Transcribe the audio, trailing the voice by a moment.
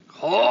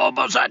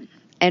Hobo-san.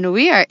 And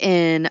we are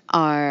in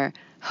our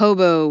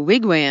hobo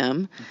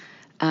wigwam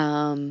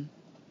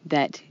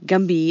that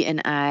Gumby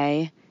and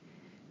I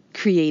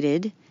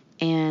created.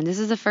 And this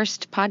is the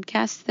first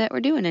podcast that we're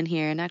doing in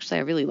here. And actually,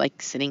 I really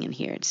like sitting in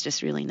here. It's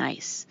just really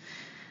nice.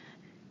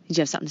 Did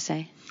you have something to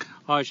say?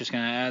 I was just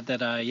going to add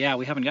that,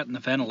 we haven't gotten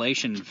the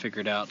ventilation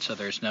figured out, so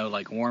there's no,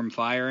 warm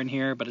fire in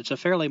here. But it's a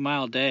fairly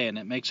mild day, and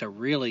it makes a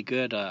really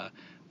good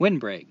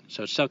windbreak.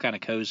 So it's still kind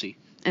of cozy.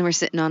 And we're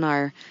sitting on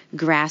our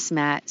grass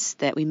mats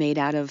that we made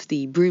out of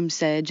the broom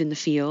sedge in the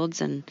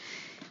fields. And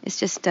it's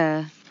just,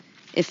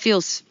 it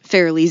feels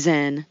fairly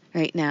zen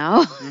right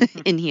now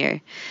in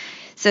here.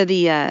 So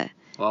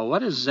Well, what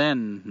does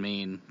zen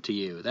mean to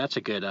you? That's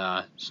a good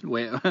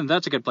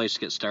that's a good place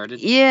to get started.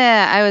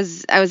 Yeah,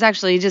 I was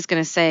actually just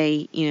going to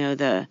say,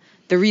 the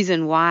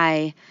reason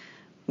why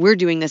we're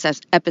doing this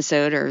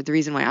episode, or the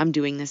reason why I'm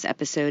doing this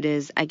episode,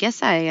 is I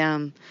guess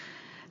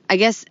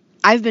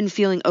I've been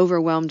feeling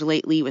overwhelmed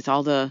lately with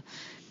all the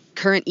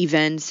current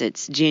events.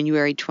 It's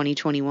January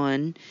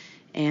 2021,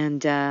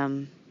 and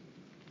I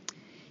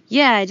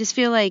just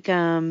feel like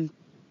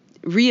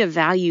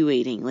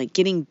reevaluating,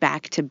 getting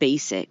back to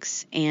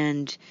basics.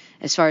 And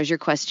as far as your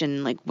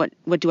question,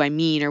 what do I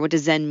mean, or what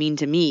does Zen mean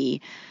to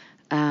me?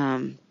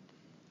 A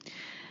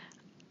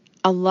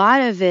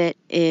lot of it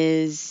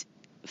is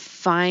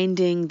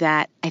finding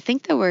that, I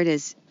think the word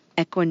is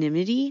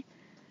equanimity.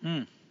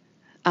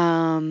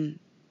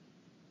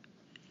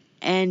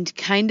 And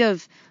kind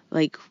of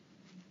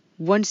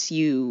once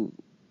you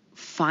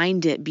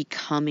find it,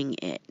 becoming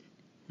it.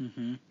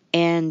 Mm-hmm.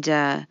 And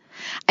I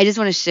just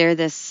want to share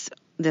this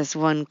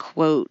one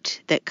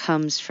quote that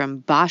comes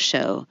from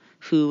Basho,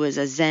 who was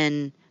a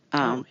Zen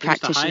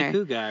practitioner. He's the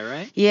haiku guy,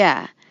 right?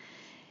 Yeah.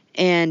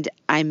 And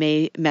I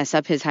may mess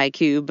up his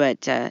haiku,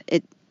 but I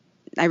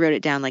wrote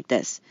it down like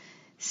this.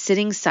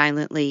 Sitting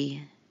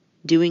silently,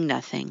 doing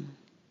nothing,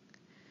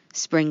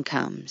 spring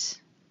comes,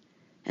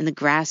 and the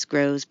grass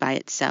grows by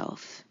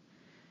itself.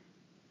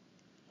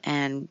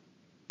 And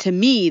to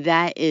me,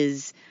 that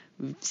is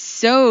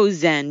so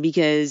Zen,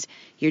 because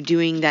you're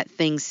doing that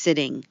thing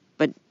sitting,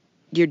 but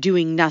you're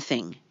doing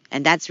nothing.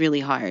 And that's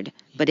really hard,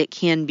 but it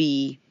can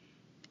be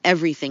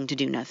everything to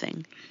do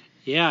nothing.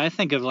 Yeah, I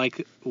think of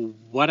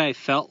what I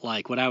felt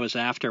like, what I was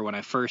after when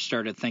I first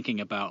started thinking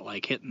about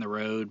hitting the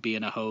road,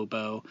 being a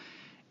hobo.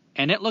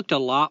 And it looked a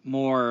lot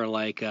more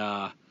like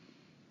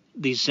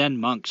these Zen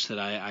monks that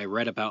I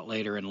read about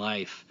later in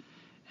life.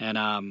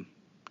 And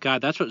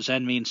God, that's what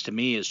Zen means to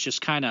me, is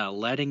just kind of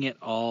letting it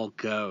all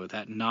go,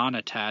 that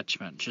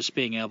non-attachment, just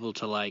being able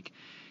to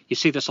you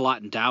see this a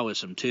lot in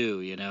Taoism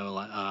too,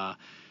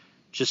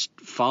 just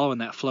following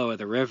that flow of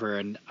the river.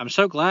 And I'm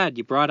so glad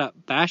you brought up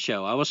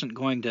Basho. I wasn't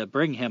going to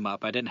bring him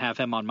up. I didn't have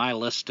him on my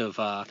list of,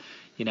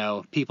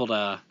 people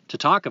to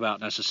talk about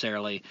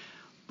necessarily.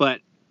 But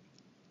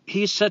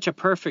he's such a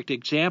perfect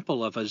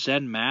example of a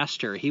Zen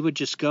master. He would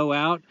just go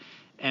out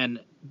and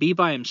be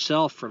by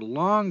himself for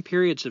long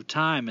periods of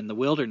time in the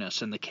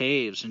wilderness and the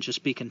caves and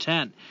just be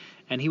content.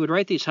 And he would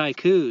write these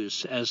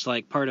haikus as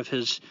part of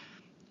his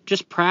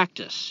just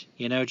practice,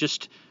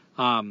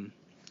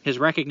 his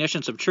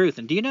recognitions of truth.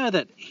 And do you know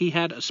that he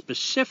had a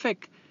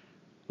specific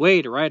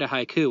way to write a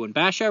haiku? When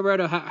Basho wrote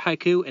a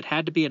haiku, it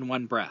had to be in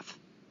one breath.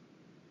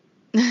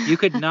 You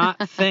could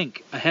not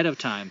think ahead of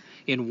time.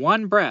 In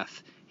one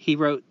breath, he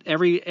wrote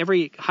every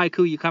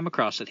haiku you come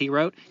across that he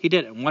wrote, he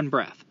did it in one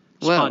breath.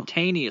 Whoa.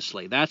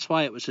 Spontaneously. That's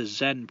why it was his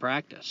Zen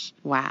practice.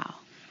 Wow.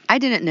 I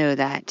didn't know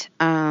that.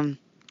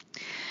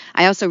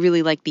 I also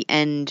really like the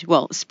end.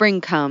 Well, spring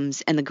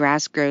comes and the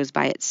grass grows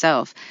by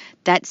itself.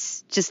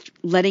 That's just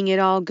letting it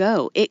all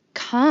go. It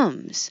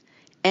comes.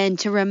 And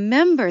to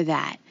remember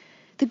that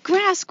the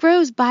grass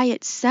grows by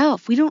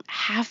itself. We don't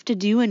have to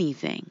do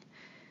anything.